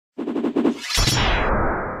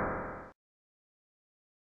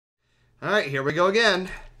Alright, here we go again.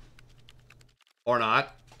 Or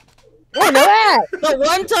not. Or not! The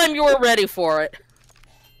one time you were ready for it.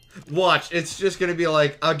 Watch, it's just gonna be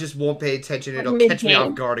like, I just won't pay attention, it'll catch me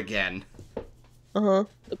off guard again. Uh-huh.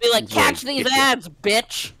 It'll be like, catch these ads,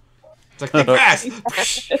 bitch! It's like, think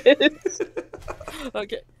fast!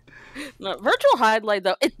 Okay. No, Virtual Highlight,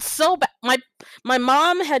 though, it's so bad. My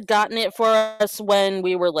mom had gotten it for us when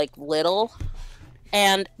we were, like, little.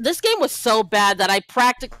 And this game was so bad that I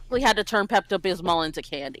practically had to turn Pepto-Bismol into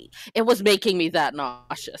candy. It was making me that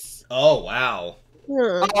nauseous. Oh, wow.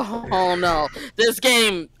 Oh, no. This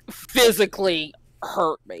game physically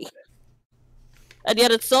hurt me. And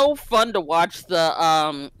yet it's so fun to watch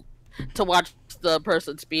the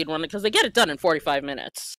person speedrun it, because they get it done in 45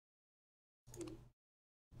 minutes.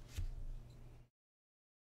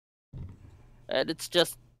 And it's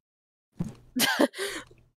just...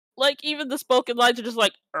 like, even the spoken lines are just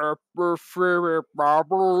like... I'm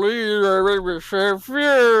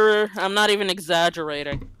not even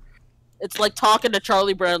exaggerating. It's like talking to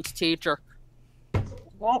Charlie Brown's teacher.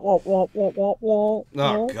 Oh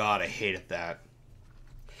god, I hated that.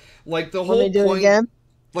 Like the whole Let me do point, it again.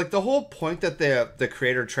 like the whole point that the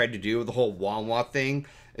creator tried to do with the whole wah-wah thing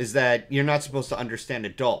is that you're not supposed to understand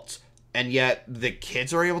adults, and yet the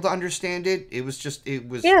kids are able to understand it. It was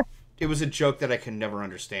a joke that I can never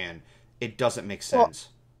understand. It doesn't make sense.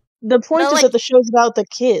 Well, the point is that the show's about the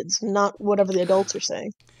kids, not whatever the adults are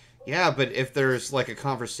saying. Yeah, but if there's like a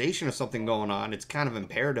conversation or something going on, it's kind of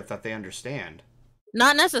imperative that they understand.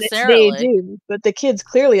 Not necessarily. They do, but the kids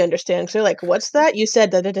clearly understand. So they're like, "What's that? You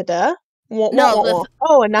said da da da da."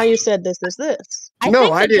 Oh, and now you said this.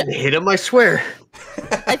 I didn't hit him. I swear.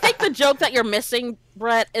 I think the joke that you're missing,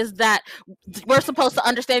 Brett, is that we're supposed to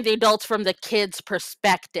understand the adults from the kids'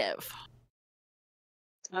 perspective.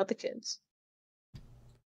 It's not the kids.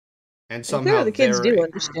 And somehow the kids do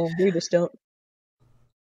understand. We just don't.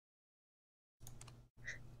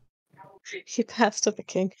 He passed to the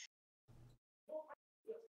king.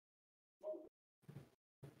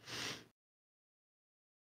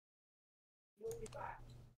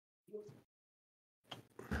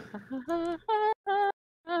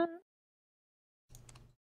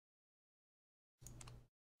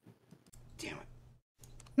 Damn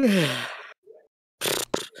it.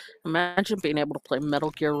 Imagine being able to play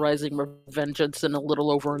Metal Gear Rising Revengeance in a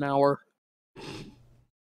little over an hour.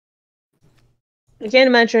 I can't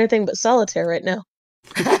imagine anything but Solitaire right now.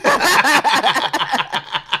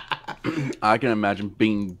 I can imagine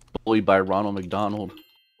being bullied by Ronald McDonald.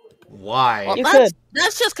 Why? Well,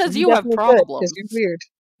 that's just because you have problems. Because you're weird.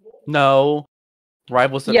 No.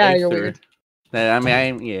 Rivals of Yeah, you're Aether. weird. I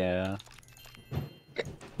mean, yeah.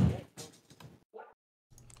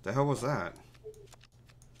 The hell was that?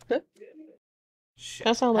 Huh? Shit.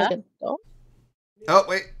 That sounds like a doll. Oh,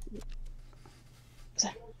 wait.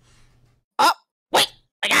 Oh, wait!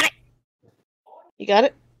 I got it! You got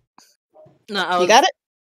it? No, You got it?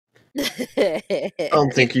 I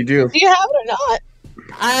don't think you do. Do you have it or not?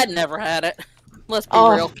 I never had it. Let's be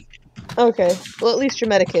real. Okay. Well, at least you're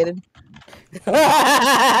medicated.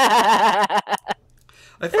 I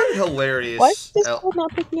find it hilarious. Why is this code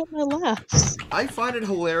not picking up my laughs? I find it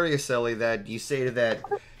hilarious, Ellie, that you say that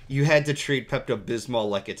you had to treat Pepto-Bismol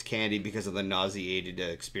like it's candy because of the nauseated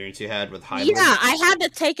experience you had with high. Yeah, I had to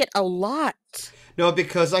take it a lot. No,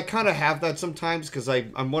 because I kind of have that sometimes because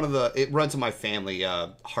I'm one of the. It runs in my family.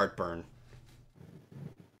 Heartburn.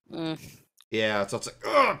 Yeah, so it's like,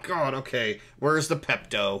 oh god, okay, where's the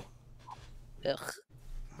Pepto? Ugh,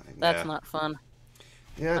 that's not fun.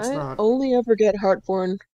 Yeah, it's not. I only ever get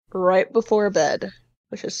heartburn right before bed,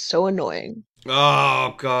 which is so annoying.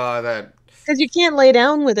 Oh god, that. Because you can't lay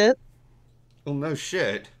down with it. Well, no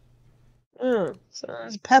shit. So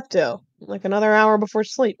it's Pepto, like another hour before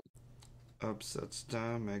sleep. Upset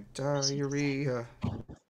stomach, diarrhea.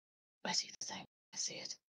 I see the thing. I see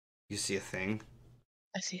it. You see a thing?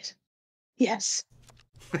 I see it. Yes.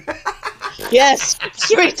 Yes!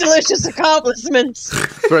 Sweet, delicious accomplishments!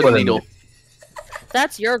 Thread the needle.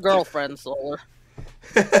 That's your girlfriend, Solar.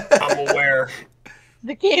 I'm aware.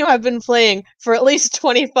 The game I've been playing for at least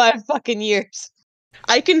 25 fucking years.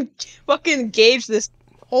 I can fucking gauge this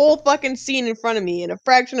whole fucking scene in front of me in a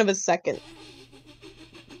fraction of a second.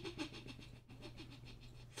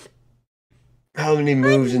 How many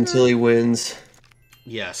moves until he wins?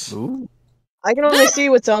 Yes. Ooh. I can only see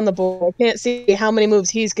what's on the board. I can't see how many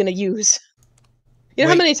moves he's gonna use. You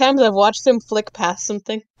know how many times I've watched him flick past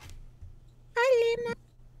something?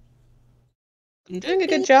 I'm doing a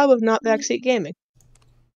good job of not backseat gaming.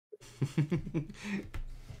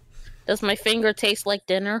 Does my finger taste like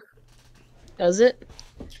dinner? Does it?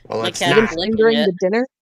 Well, My that's cat not. licking Fingering it. the dinner?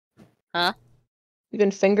 Huh? You've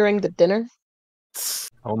been fingering the dinner?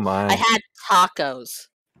 Oh my. I had tacos.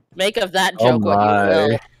 Make of that Oh joke what you will.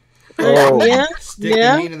 my. Oh. Yeah, Stick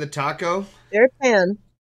yeah. the meat in the taco. There can.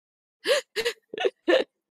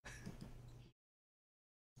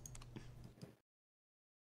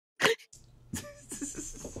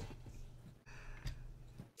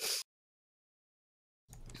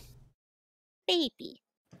 Baby.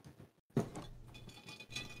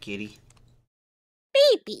 Kitty.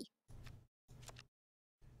 Baby.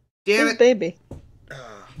 Damn Who's it. baby? Ugh.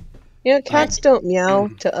 You know, cats don't meow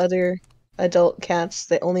to other adult cats.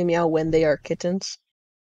 They only meow when they are kittens.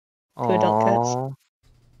 To adult cats.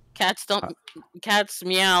 Aw. Cats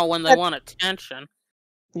meow when they want attention.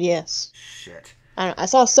 Yes. Shit. I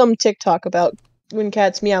saw some TikTok about when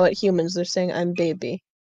cats meow at humans, they're saying, I'm baby.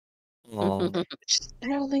 Aw. I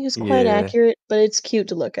don't think it's quite Yeah. accurate, but it's cute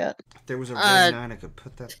to look at. If there was a red 9, I could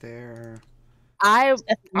put that there. I It's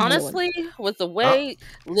definitely one. honestly, with the way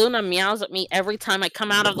Luna meows at me every time I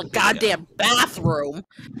come out of the goddamn bathroom,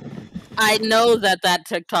 I know that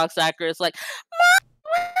TikTok's accurate. It's like, Mom,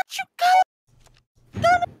 where'd you go?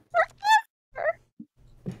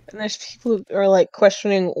 And there's people who are like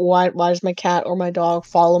questioning why does my cat or my dog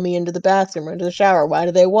follow me into the bathroom or into the shower? Why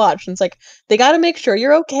do they watch? And it's like, they gotta make sure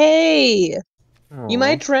you're okay. You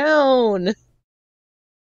might drown.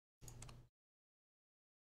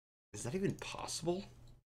 Is that even possible?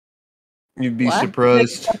 You'd be What?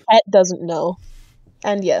 surprised. Like, the pet doesn't know.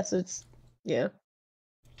 And yes, it's yeah.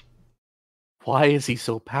 Why is he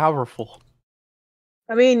so powerful?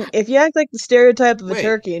 I mean, if you act like the stereotype of a Wait.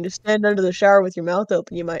 turkey and just stand under the shower with your mouth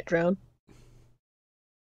open, you might drown.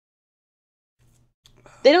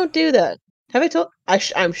 They don't do that. Have I told?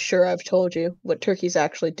 I'm sure I've told you what turkeys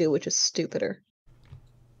actually do, which is stupider.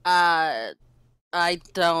 I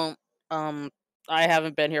don't. I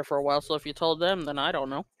haven't been here for a while, so if you told them, then I don't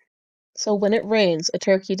know. So when it rains, a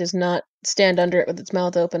turkey does not stand under it with its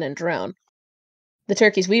mouth open and drown. The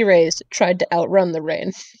turkeys we raised tried to outrun the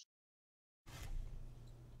rain.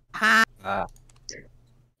 Ah.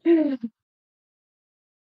 To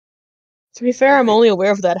be fair, I'm only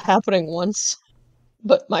aware of that happening once.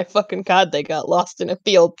 But my fucking god, they got lost in a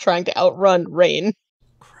field trying to outrun rain.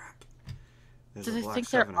 Crap. There's Do a they black think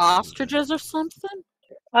they're 7 I can ostriches get. or something?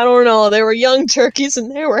 I don't know, they were young turkeys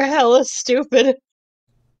and they were hella stupid.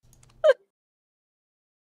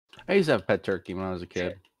 I used to have a pet turkey when I was a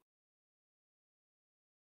kid.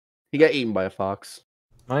 He got eaten by a fox.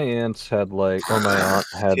 My aunts had like, or my aunt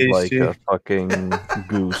had like Tasty. a fucking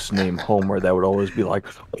goose named Homer that would always be like,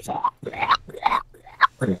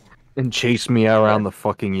 and chase me around the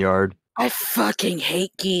fucking yard. I fucking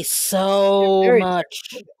hate geese so Very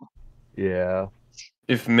much. Yeah.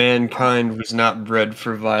 If mankind was not bred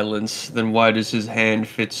for violence, then why does his hand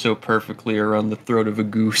fit so perfectly around the throat of a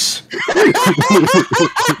goose?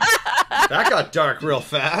 That got dark real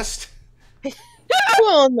fast.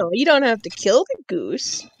 Well, no, you don't have to kill the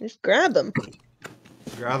goose. Just grab him.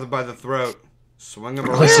 Grab them by the throat. Swing them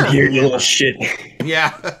around. Listen here, you little shit.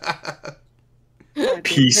 Yeah.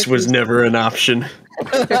 Peace was never an option.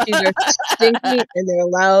 Turkeys are stinky and they're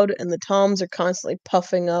loud, and the toms are constantly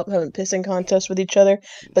puffing up, having pissing contests with each other.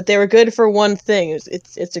 But they were good for one thing.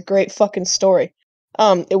 It's a great fucking story.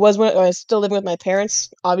 It was when I was still living with my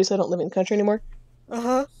parents. Obviously, I don't live in the country anymore.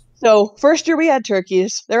 So, first year we had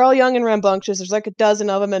turkeys. They're all young and rambunctious. There's like a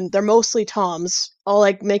dozen of them, and they're mostly toms, all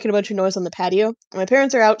like making a bunch of noise on the patio. My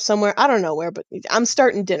parents are out somewhere. I don't know where, but I'm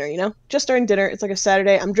starting dinner, you know? Just starting dinner. It's like a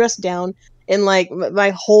Saturday. I'm dressed down in like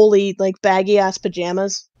my holy, like baggy ass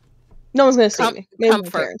pajamas. No one's gonna see me. Maybe my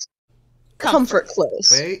parents. Comfort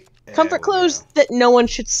clothes. Wait. Comfort clothes that no one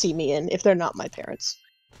should see me in if they're not my parents.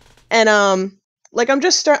 And like I'm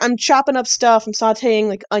chopping up stuff. I'm sautéing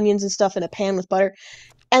like onions and stuff in a pan with butter.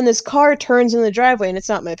 And this car turns in the driveway, and it's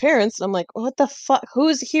not my parents. And I'm like, what the fuck?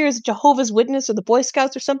 Who's here? Is it Jehovah's Witness or the Boy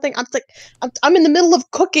Scouts or something? I'm like, I'm in the middle of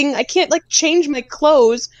cooking. I can't like change my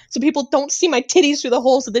clothes so people don't see my titties through the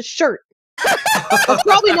holes of this shirt. That's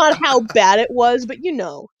probably not how bad it was, but you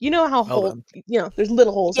know how there's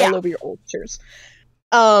little holes all over your old shirts.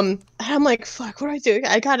 And I'm like, fuck, what do I do?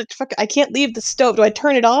 I can't leave the stove. Do I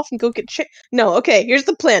turn it off and go get shit? No, okay, here's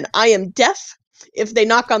the plan. I am deaf. If they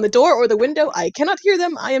knock on the door or the window, I cannot hear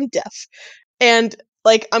them. I am deaf. And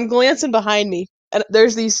like I'm glancing behind me, and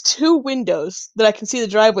there's these two windows that I can see the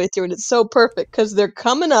driveway through, and it's so perfect because they're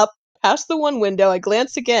coming up past the one window. I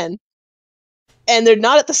glance again, and they're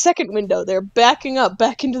not at the second window. They're backing up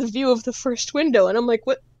back into the view of the first window, and I'm like,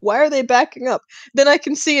 what? Why are they backing up? Then I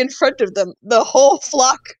can see in front of them the whole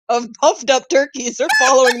flock of puffed up turkeys are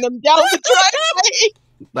following them down the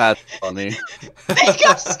driveway. That's funny. They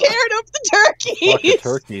got scared of the turkeys. Fucking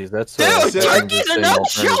turkeys. That's Dude, so- turkeys are no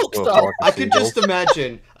joke, though. I could just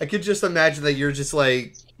imagine that you're just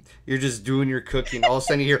like, you're just doing your cooking. All of a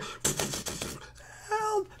sudden you hear,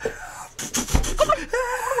 help, help.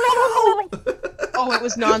 Oh, it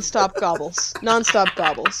was nonstop gobbles. Nonstop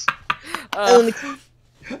gobbles. Uh, And then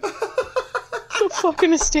so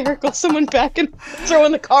fucking hysterical. Someone back and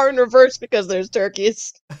throwing the car in reverse because there's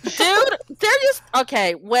turkeys. Dude, they're just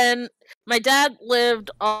okay. When my dad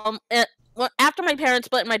lived after my parents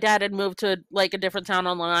split, and my dad had moved to like a different town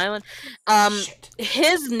on Long Island.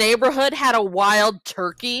 His neighborhood had a wild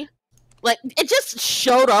turkey. Like it just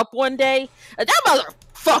showed up one day, and that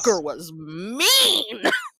motherfucker was mean.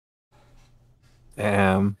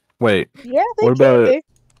 Wait. Yeah, they What can about be.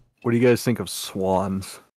 What do you guys think of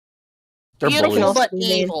swans? They're Beautiful bullies. but bullies.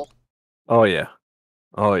 evil. Oh yeah.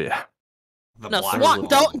 Oh yeah. The No, black swan.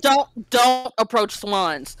 swan. Don't approach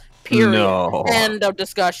swans. Period. No. End of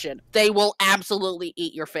discussion. They will absolutely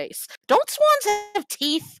eat your face. Don't swans have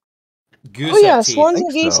teeth? Goose Oh yeah, have teeth. swans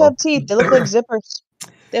think and geese so. have teeth. They look like zippers.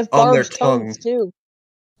 They have On their barbed tongues too.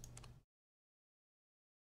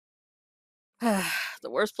 The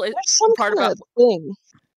worst place There's some part kind about of thing.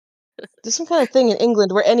 There's some kind of thing in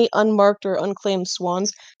England where any unmarked or unclaimed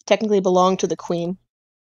swans technically belong to the queen.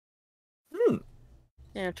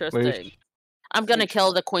 interesting. I'm gonna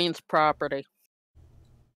kill the queen's property.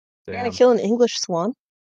 You're gonna Damn. kill an English swan?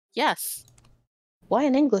 Yes. Why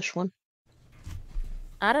an English one?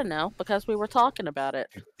 I don't know, because we were talking about it.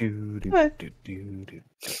 No,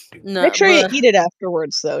 Make sure you but- eat it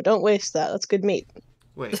afterwards, though. Don't waste that. That's good meat.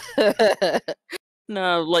 Wait.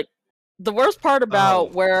 No, like the worst part about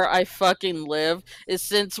Oh. where I fucking live is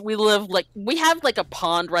since we live we have like a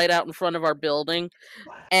pond right out in front of our building,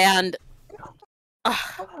 and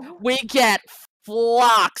we get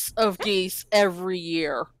flocks of geese every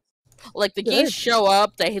year. Like the geese Good. show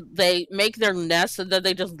up, they make their nests, and then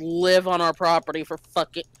they just live on our property for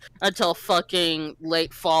until fucking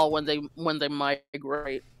late fall when they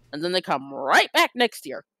migrate, and then they come right back next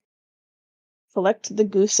year. Collect the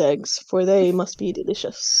goose eggs, for they must be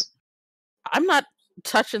delicious. I'm not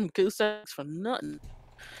touching goose eggs for nothing.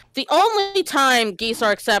 The only time geese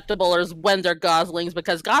are acceptable is when they're goslings,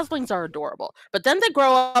 because goslings are adorable. But then they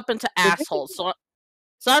grow up into assholes. So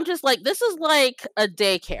I'm just like, this is like a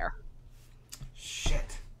daycare.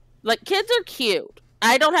 Shit. Like, kids are cute.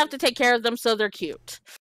 I don't have to take care of them, so they're cute.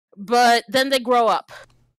 But then they grow up.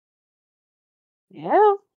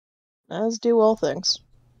 Yeah. As do all things.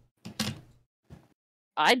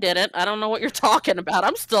 I didn't. I don't know what you're talking about.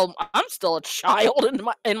 I'm still a child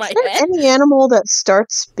in my Is there head. any animal that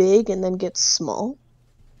starts big and then gets small?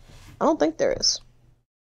 I don't think there is.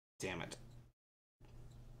 Damn it.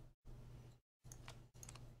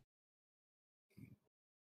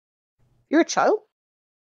 You're a child?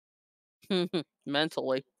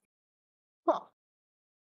 Mentally. Huh.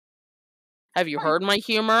 Have you heard my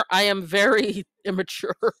humor? I am very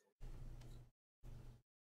immature.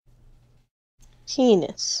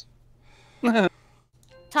 Penis.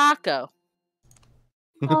 Taco.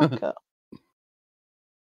 Taco.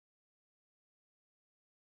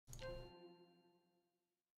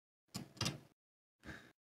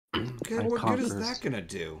 Okay, what good is that gonna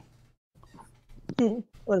do?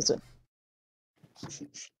 What is it?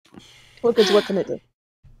 What can it do?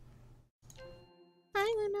 Hi,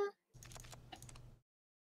 Luna.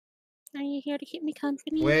 Are you here to keep me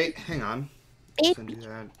company? Wait, hang on. Baby. Send you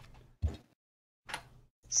that.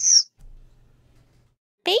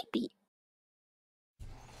 Baby.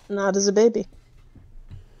 Not as a baby.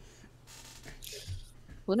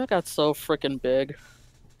 Luna got so freaking big.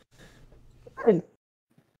 Good.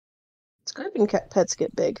 It's good when pets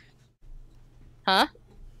get big. Huh?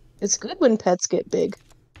 It's good when pets get big.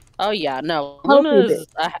 Oh yeah, no. Healthy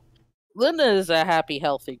Luna is a happy,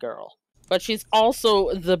 healthy girl. But she's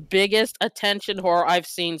also the biggest attention whore I've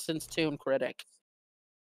seen since Toon Critic.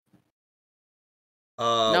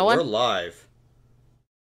 No We're one? live.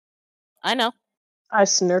 I know. I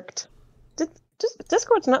snirked.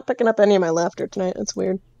 Discord's not picking up any of my laughter tonight. That's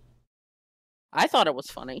weird. I thought it was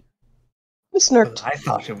funny. We snirked. I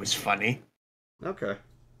thought it was funny. Okay.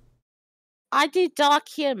 I did dark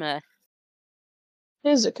humor. It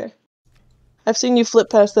is okay. I've seen you flip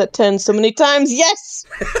past that 10 so many times. Yes!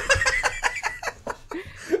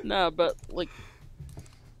 No, but like,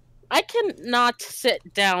 I cannot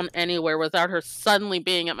sit down anywhere without her suddenly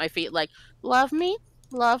being at my feet like, love me,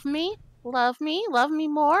 love me, love me, love me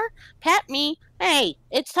more, pet me. Hey,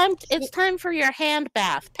 it's time for your hand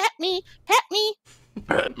bath. Pet me, pet me.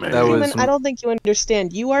 That Human, was I don't think you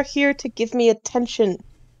understand. You are here to give me attention.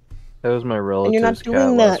 That was my not relative's doing cat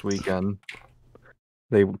that. last weekend.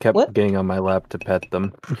 They kept What? getting on my lap to pet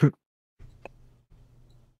them.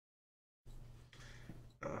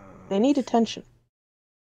 They need attention.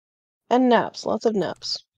 And naps. Lots of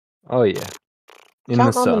naps. Oh yeah. In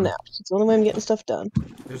Count the on the sun. naps. It's the only way I'm getting stuff done.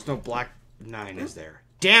 There's no black 9, is there?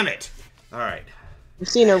 Damn it! Alright. I've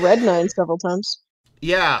seen a red 9 several times.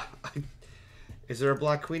 Yeah. Is there a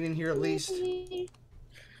black queen in here at least?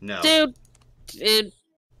 No. Dude,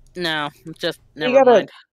 no, just You never gotta-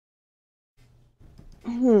 mind.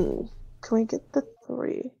 Can we get the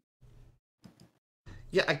 3?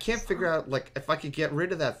 Yeah, I can't figure out, like, if I could get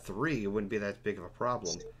rid of that 3, it wouldn't be that big of a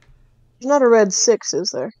problem. There's not a red 6, is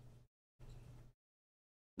there?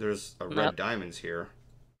 There's a red Nope. diamonds here,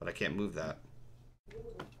 but I can't move that.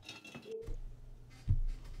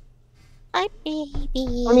 Hi,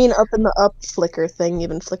 baby. I mean, up in the up flicker thing,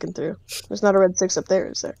 even flicking through. There's not a red 6 up there,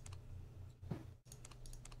 is there?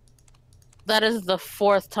 That is the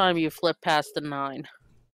 4th time you flipped past the 9.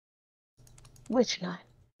 Which 9?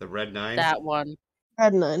 The red 9? That one.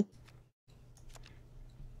 Red 9.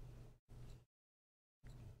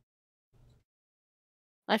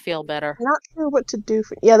 I feel better. I'm not sure what to do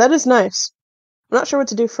for. Yeah, that is nice. I'm not sure what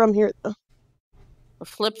to do from here, though.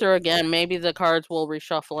 Flip through again. Maybe the cards will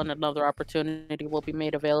reshuffle and another opportunity will be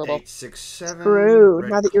made available. 8, 6, 7. True, red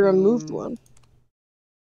now that you queen. removed one.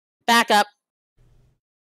 Back up.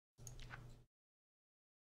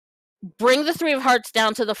 Bring the 3 of hearts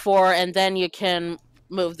down to the 4, and then you can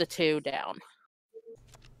move the 2 down.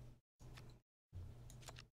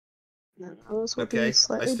 Okay, I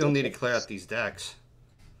still need to clear out these decks.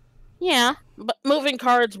 Yeah, but moving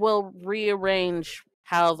cards will rearrange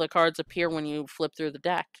how the cards appear when you flip through the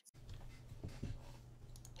deck.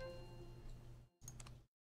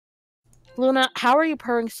 Luna, how are you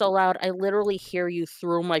purring so loud? I literally hear you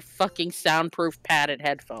through my fucking soundproof padded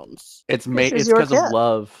headphones. It's This is it's your because of cat.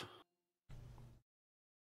 love.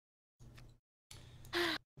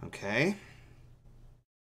 Okay.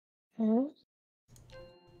 Hmm?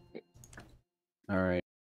 All right,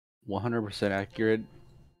 100% accurate.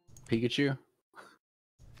 Pikachu.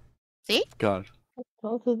 See? God.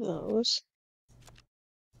 Both of those.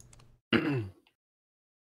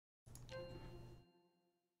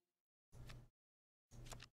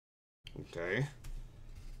 Okay.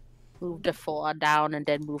 Move the 4 down and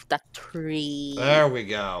then move the 3. There we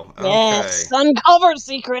go. Okay. Yes, uncovered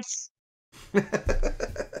secrets.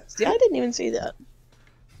 See, I didn't even see that.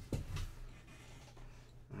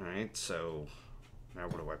 Alright, so now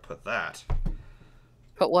where do I put that?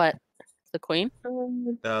 Put what? The queen?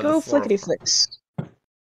 The Go 4 flickety flicks.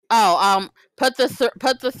 Oh, put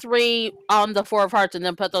the 3 on the 4 of hearts and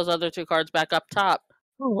then put those other 2 cards back up top.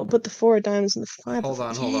 Oh, I'll put the 4 of diamonds in the 5. Hold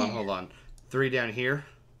on, hold on. 3 down here.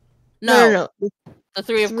 No. The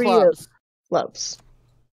 3 of 3 clubs. Clubs.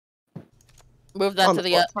 Move that On to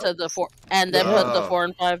the the four to the 4, and then Yeah. put the 4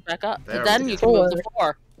 and 5 back up. There Then we you go. can move the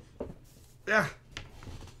 4. Yeah.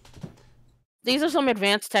 These are some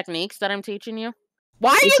advanced techniques that I'm teaching you.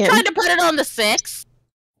 Why are You you can. trying to put it on the 6?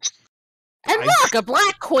 And look, a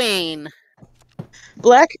black queen.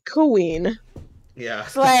 Black queen. Yeah.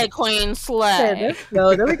 Slay, queen, Okay, slay. there we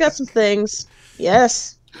go. There we got some things.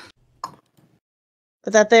 Yes.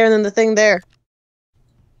 Put that there and then the thing there.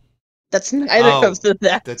 That's neither Oh, of the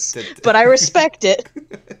that. That's But I respect it.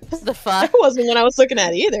 The That fuck? wasn't what I was looking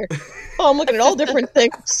at either. Oh, I'm looking at all different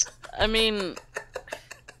things. I mean,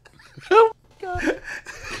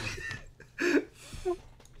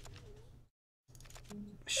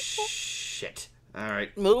 Shit.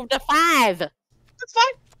 Alright. move to 5. That's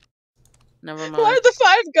fine. Never mind. Where'd the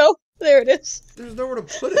 5 go? There it is. There's nowhere to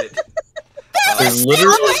put it. There's Oh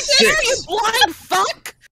literally my God, you 6. blind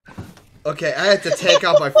fuck! Okay, I had to take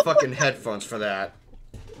out my fucking headphones for that.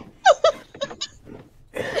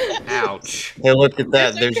 Ouch. Hey, look at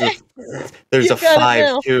that. There's You a got it 5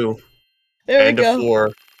 now. too, There and we a go.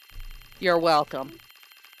 4. You're welcome.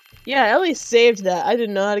 Yeah, Ellie saved that. I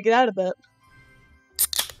didn't know how to get out of that.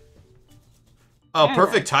 Oh,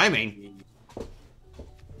 perfect timing.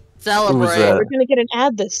 Celebrate. that? We're gonna get an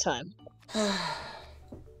ad this time. I'm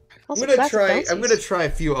Also, gonna classic try. I'm bounces. gonna try a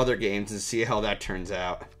few other games and see how that turns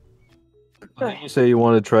out. You say you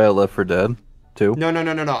want to try out Left 4 Dead too? No.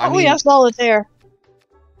 I Oh mean, yeah, Solitaire.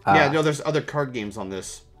 yeah, no. There's other card games on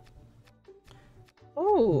this.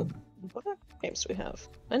 Oh, what other games do we have?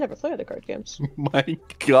 I never play other card games. My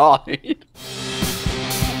God.